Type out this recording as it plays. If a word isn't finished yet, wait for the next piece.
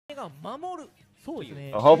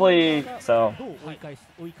hopefully, so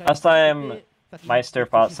last time Maister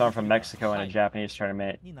fought someone from Mexico in a Japanese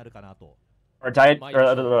tournament. Last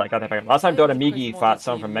time Doranigi fought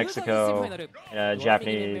someone from Mexico in a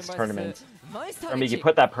Japanese tournament. Doranigi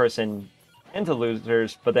put that person into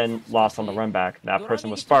losers, but then lost on the run back. That person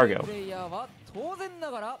was Spargo.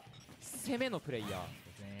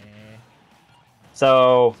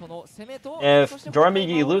 So, if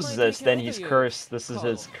Doranigi loses this, then he's cursed. This is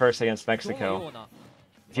his curse against Mexico.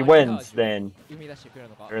 If he wins, then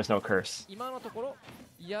there is no curse.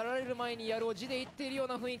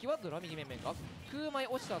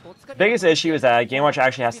 Biggest issue is that Game Watch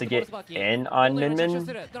actually has to get in on Min Min,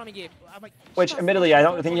 which admittedly I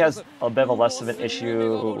don't think he has a bit of a less of an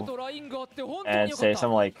issue and say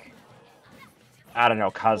something like, I don't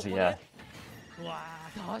know, Kazuya.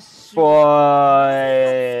 But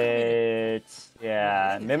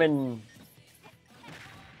yeah, Min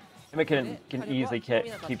can easily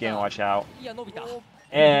keep Game Watch out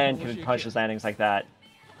and can punch his landings like that.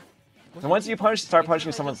 And once you start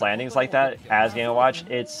punching someone's landings like that as Game Watch,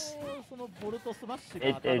 it's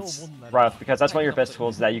rough because that's one of your best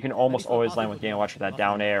tools that you can almost always land with Game Watch with that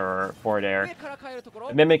down air or forward air.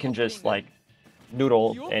 And Mimic can just like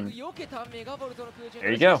noodle and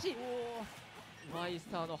there you go.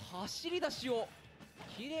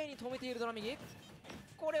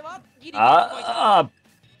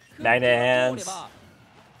 Magnet hands.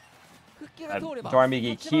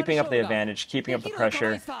 Doranigi keeping up the advantage, keeping up the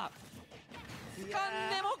pressure.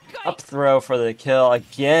 Up throw for the kill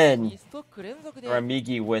again.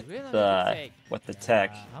 Doranigi with the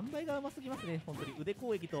tech.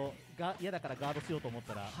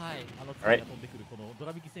 Alright.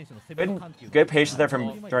 Good patience there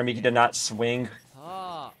from Doranigi to not swing.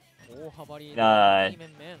 A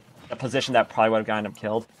position that probably would have gotten him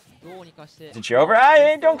killed. Isn't she over?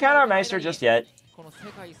 Don't count our Maister just yet.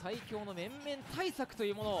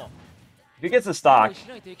 If he gets the stock,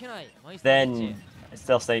 then I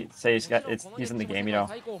still say he's in the game, you know.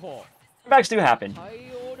 Comebacks do happen,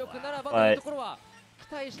 but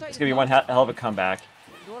it's going to be one hell of a comeback.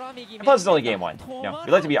 And plus, it's only game one. You know,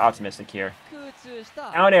 we like to be optimistic here.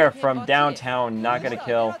 Down air from downtown, not going to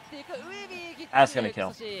kill. That's going to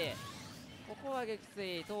kill.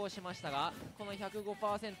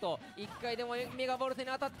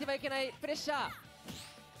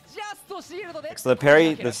 So the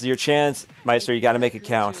parry, this is your chance. Maister, you got to make it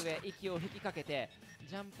count.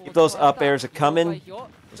 Keep those up airs coming.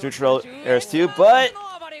 Those neutral airs too, but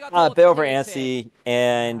a bit over antsy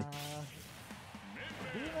and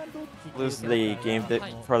loses the game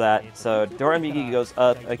for that. So Doranigi goes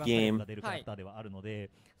up a game.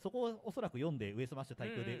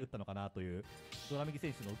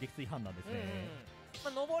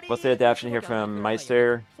 What's the adaptation here from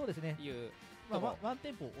Maister?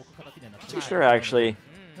 Too sure actually.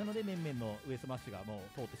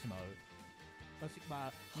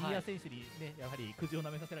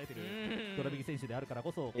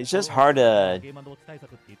 It's just hard to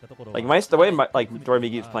like the way like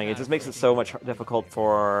Doranigi is playing. It just makes it so much difficult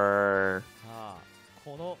for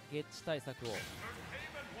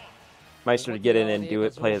Maister to get in and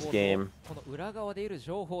play his game.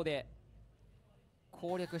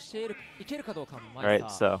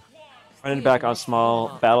 Alright, so running back on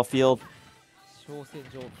small battlefield.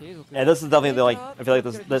 And this is definitely I feel like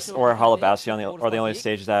this or Hollow Bastion are the only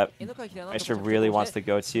stages that Maister really wants to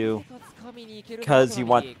go to, because you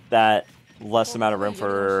want that less amount of room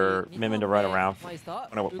for Min Min to run around,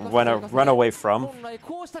 run away from.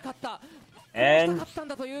 And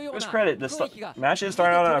there's credit. This match is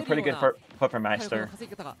starting out on a pretty good foot for Maister.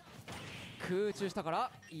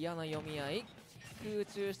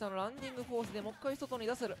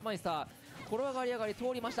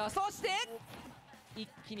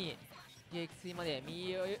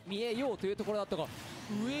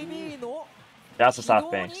 That's a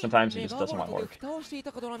soft bank. Sometimes it just doesn't want to work.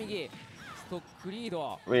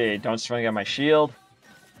 Wait, don't swing at my shield.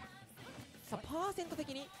 I'll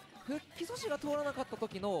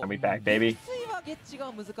be back, baby.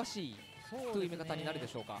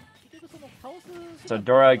 So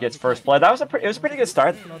Dora gets first blood. That was it was a pretty good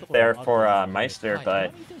start there for Maister,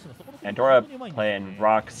 but and Dora playing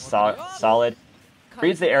rock solid.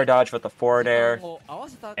 Reads the air dodge with the forward air,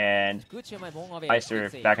 and Maister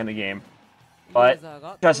back in the game. But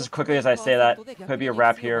just as quickly as I say that, could be a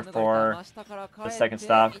wrap here for the second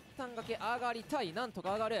stop.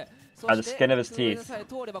 By the skin of his teeth.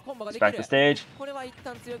 He's back to stage.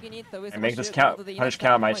 And make this punish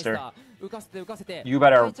count, Maister. You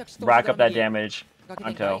better rack up that damage,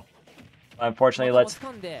 Kanto. Unfortunately, let's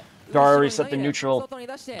Dora reset the neutral.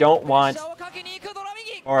 Don't want,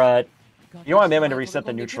 or you don't want Min Min to reset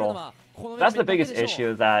the neutral. That's the biggest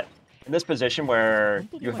issue, that in this position where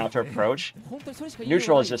you have to approach,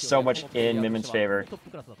 neutral is just so much in Min Min's favor.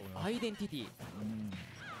 Min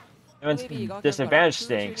Min's disadvantage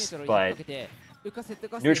stinks, but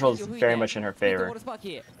neutral is very much in her favor.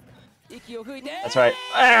 That's right.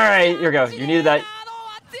 Alright, here we go. You needed that.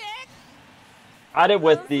 Got it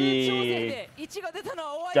with the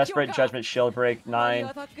Desperate Judgment Shield Break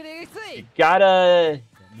 9. You gotta...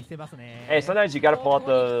 Hey, sometimes you gotta pull out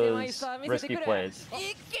those risky plays.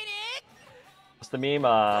 What's the meme?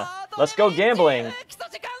 Let's go gambling!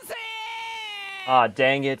 Ah,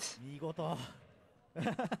 dang it.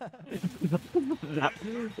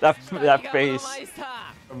 that face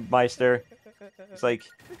from Maister. It's like...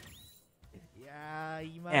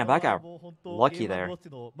 Damn, I got lucky there.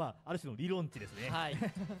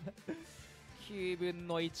 9分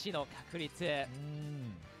の1の確率。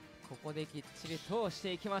ここできっちり通し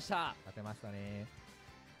ていきました。当てましたね。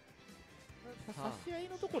差し合い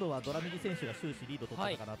のところはドラミギ選手が終始リード取っ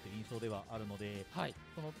たかなという印象ではあるので、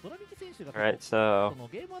そのドラミギ選手が Alright, so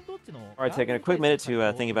alright, taking a quick minute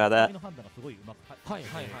to think about that.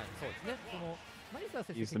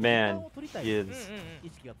 He's the man. He is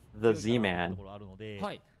the Z-man.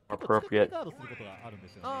 Appropriate.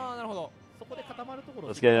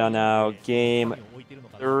 Let's get it on now. Game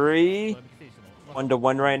 3.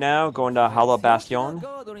 1-1 right now. Going to Hala Bastion.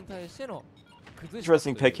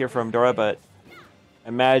 Interesting pick here from Dora, but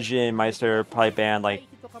imagine Maister probably banned like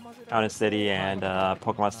Town and City and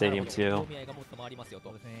Pokemon Stadium too.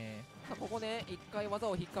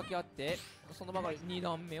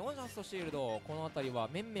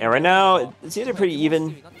 And right now, it seems pretty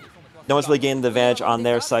even. No one's really gaining the advantage on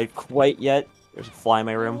their side quite yet. There's a fly in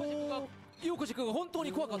my room. I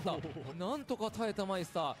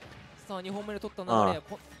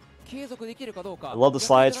love the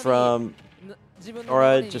slides from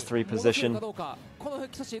Dora, just to reposition.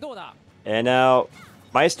 And now,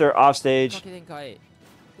 Maister off stage. Getting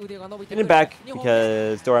back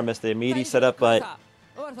because Dora missed the immediate setup, but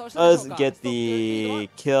does get the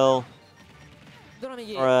kill.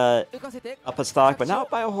 Dora up a stock, but not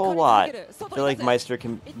by a whole lot. I feel like Maister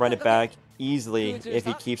can run it back easily if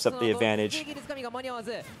he keeps up the advantage.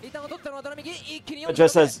 But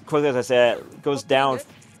just as quickly as I said, it goes down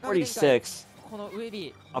 46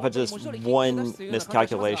 off of just one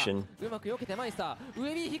miscalculation. We kill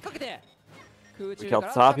the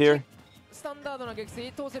top here. Not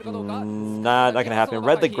gonna happen.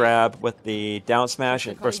 Read the grab with the down smash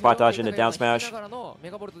or spot dodge into down smash. Up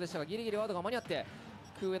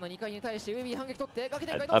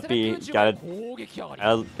B,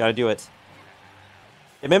 gotta do it.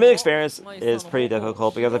 The Min Min experience is pretty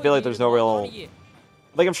difficult because I feel like there's no real,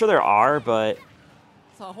 like I'm sure there are, but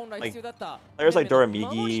like players like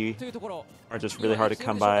Doranigi are just really hard to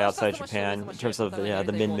come by outside Japan in terms of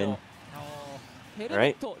the Min Min.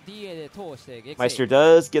 Alright. Maister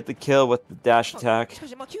does get the kill with the dash attack.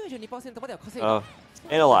 Oh,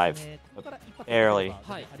 and alive. Barely.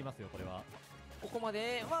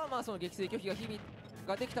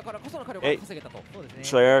 Hey,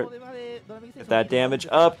 Slayer, get that damage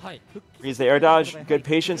up. Reads the air dodge. Good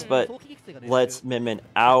patience, but lets Min Min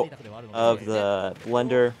out of the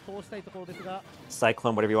blender.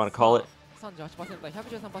 Cyclone, whatever you want to call it.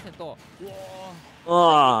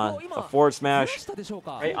 A forward smash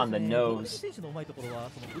right on the nose.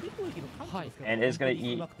 And is going to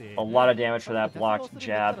eat a lot of damage for that blocked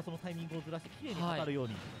jab.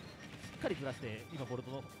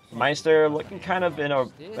 Maister looking kind of in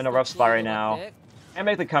a rough spot right now. And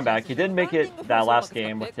make the comeback. He did make it that last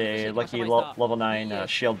game with a lucky level 9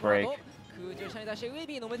 shield break.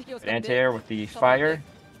 Anti-air with the fire.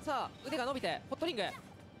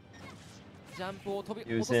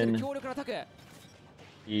 Using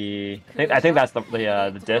the I think that's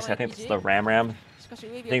the disc. I think it's the Ram. I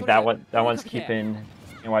think that one's keeping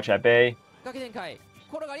watch at bay.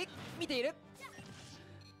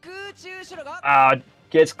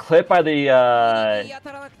 Gets clipped by the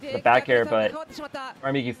back air, but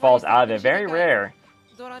Doranigi falls out of it. Very rare.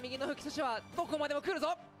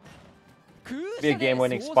 Be a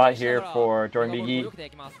game-winning spot here for Doranigi.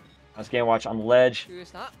 Let's game watch on the ledge,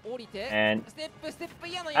 and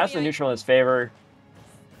as the neutral in his favor,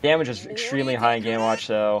 damage is extremely high in game watch,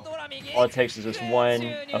 so all it takes is just one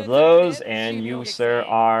of those, and you, sir,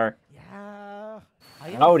 are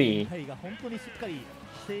outie.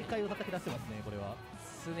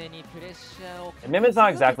 And Min Min's not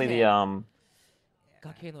exactly the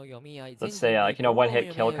let's say like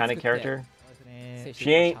one-hit kill kind of character.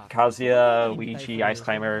 She ain't Kazuya, Luigi, Ice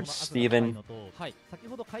Climber, Steven.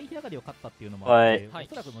 But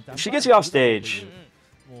if she gets you off stage,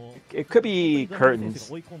 it could be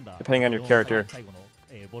curtains, depending on your character.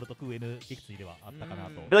 I feel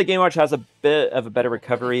like Game Watch has a bit of a better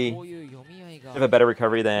recovery. Have a better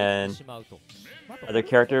recovery than other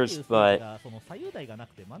characters, but it'd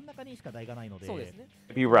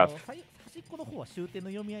be rough.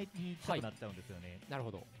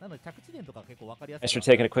 Thanks for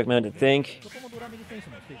taking a quick minute to think.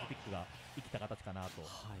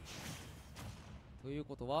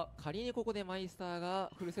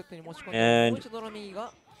 And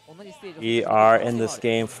we are in this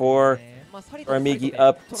game for Doranigi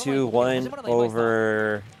up 2-1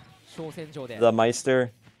 over the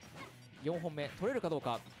Maister.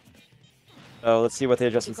 So let's see what the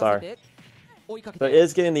adjustments are. So it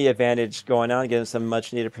is getting the advantage going on, getting some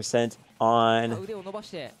much needed percent on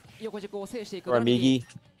Doranigi.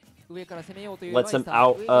 Lets him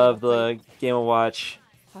out of the Game & Watch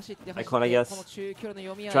icon, I guess. I'm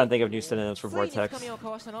trying to think of new synonyms for Vortex. Yeah,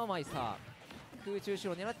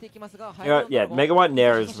 Megawatt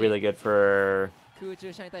Nair is really good for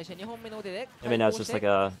I mean, that's just like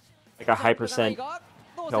a high percent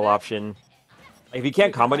kill option. Like, if you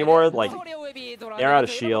can't combo anymore, like Nair out of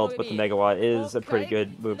shield with the Megawatt is a pretty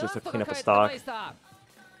good move just to clean up the stock.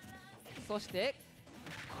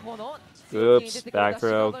 Oops, back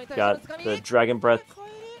throw. Got the Dragon Breath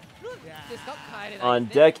on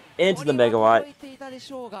deck into the Megawatt.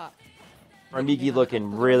 Doranigi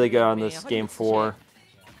looking really good on this game 4.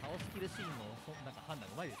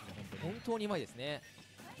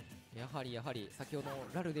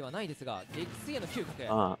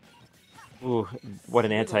 Ooh, what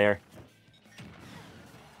an anti-air.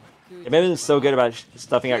 Mimi's so good about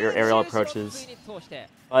stuffing out your aerial approaches.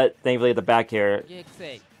 But thankfully the back air,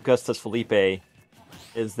 Augustus Felipe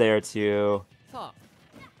is there to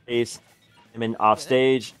ace Mimin off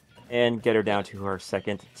stage and get her down to her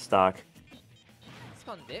second stock.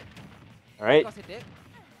 Alright.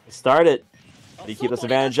 Start it. Do you keep this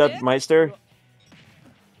advantage up, Maister?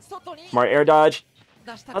 Smart air dodge.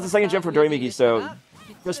 That's the second jump for Doranigi, so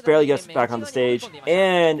just barely gets back on the stage.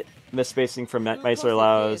 And misspacing from Maister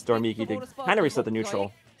allows Doranigi to kind of reset the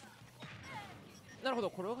neutral.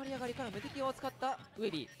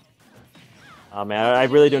 Oh man, I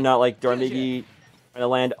really do not like Doranigi trying to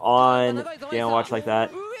land on Game & Watch like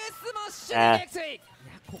that. That's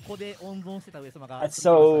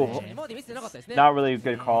so not really a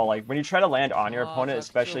good call. Like when you try to land on your opponent,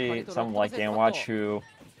 especially someone like Game & Watch who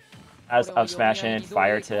has up smash and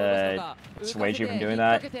fire to dissuade you from doing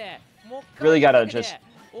that, really gotta just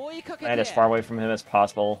land as far away from him as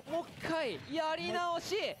possible.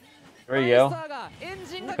 There you go.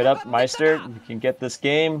 Keep it up, Maister. You can get this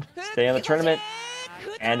game, stay in the tournament,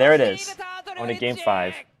 and there it is. On to game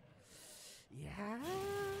 5.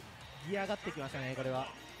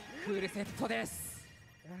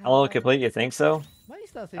 Hello, complete. You think so?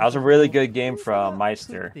 That was a really good game from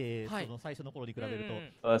Maister.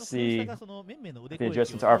 Let's see. The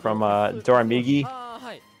adjustments are from Doranigi.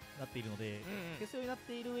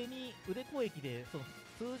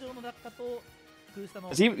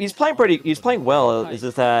 He's playing pretty. He's playing well. Is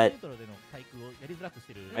just that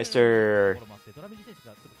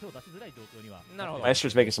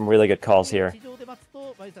Maister's making some really good calls here.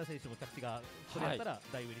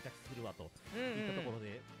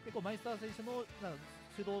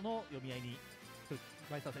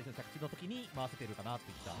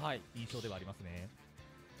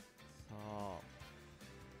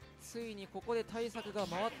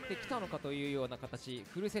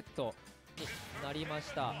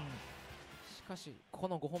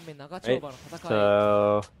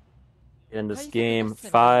 So in this game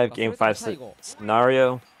 5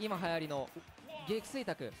 scenario.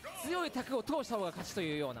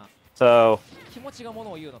 So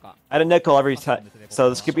add a nickel every time. So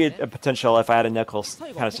this could be a potential if I had a nickel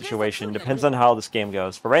kind of situation. Depends on how this game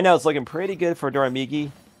goes. But right now it's looking pretty good for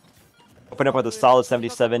Doranigi. Open up with a solid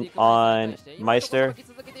 77 on Maister.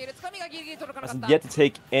 Hasn't yet to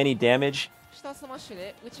take any damage. The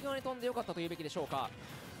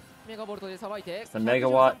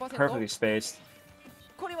Megawatt perfectly spaced.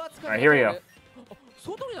 Alright, here we go.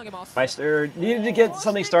 Maister needed to get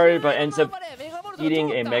something started, but ends up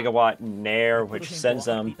eating a Megawatt Nair, which sends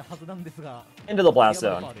him into the blast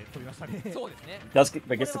zone.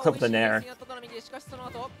 But gets the clip with the Nair.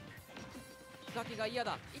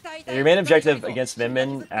 And your main objective against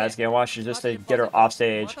Min as Game Watch is just to get her off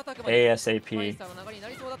stage ASAP.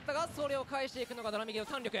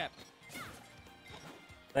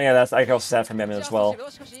 Yeah, that's I can also set for Min as well.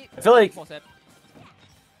 I feel like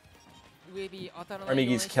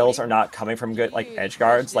Doranigi's kills are not coming from good like edge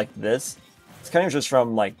guards like this. It's kind of just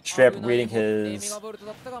from like straight up reading his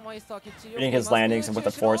landings and with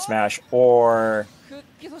a forward smash, or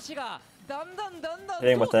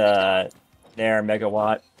hitting with a Nair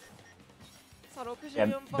Megawatt.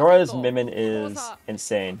 Yeah, Dora's Mimic is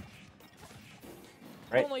insane.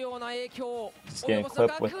 Right? Just getting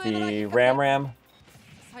clipped with the Ram.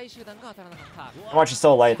 Game Watch is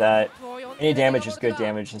so light that any damage is good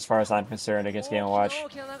damage as far as I'm concerned against Game Watch.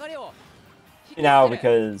 Now,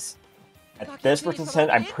 because at this percent,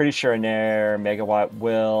 I'm pretty sure Nair Megawatt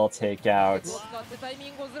will take out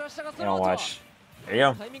Game Watch. There you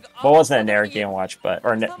go. Well, it wasn't a Nair Game Watch, but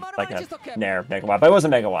like a Nair Megawatt, but it was a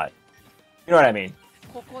Megawatt. You know what I mean?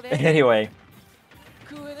 Anyway,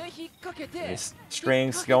 these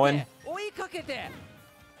strings going.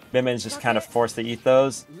 Mimin's just kind of forced to eat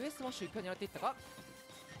those.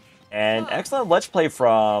 And excellent ledge play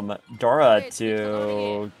from Dora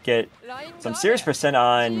to get some serious percent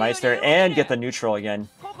on Maister and get the neutral again.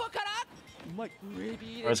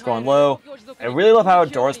 Dora's going low. I really love how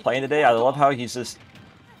Dora's playing today. I love how he's just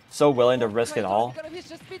so willing to risk it all.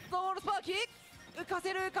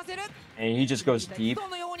 And he just goes deep.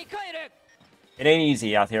 It ain't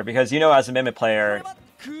easy out here because, you know, as a Mimic player,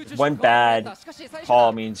 one bad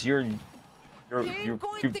call means you're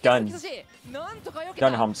done.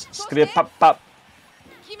 Done humps. Pop pop.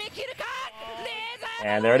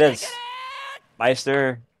 And there it is.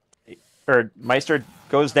 Maister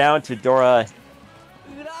goes down to Dora.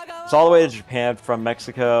 It's all the way to Japan from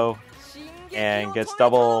Mexico and gets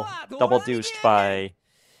double deuced by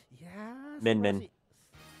Min.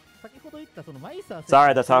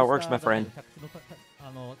 Sorry, that's how it works, my friend.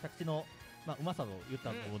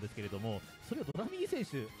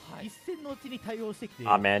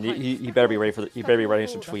 Ah man, he better be ready for he better be writing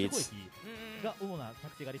some tweets.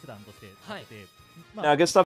 Now, good stuff.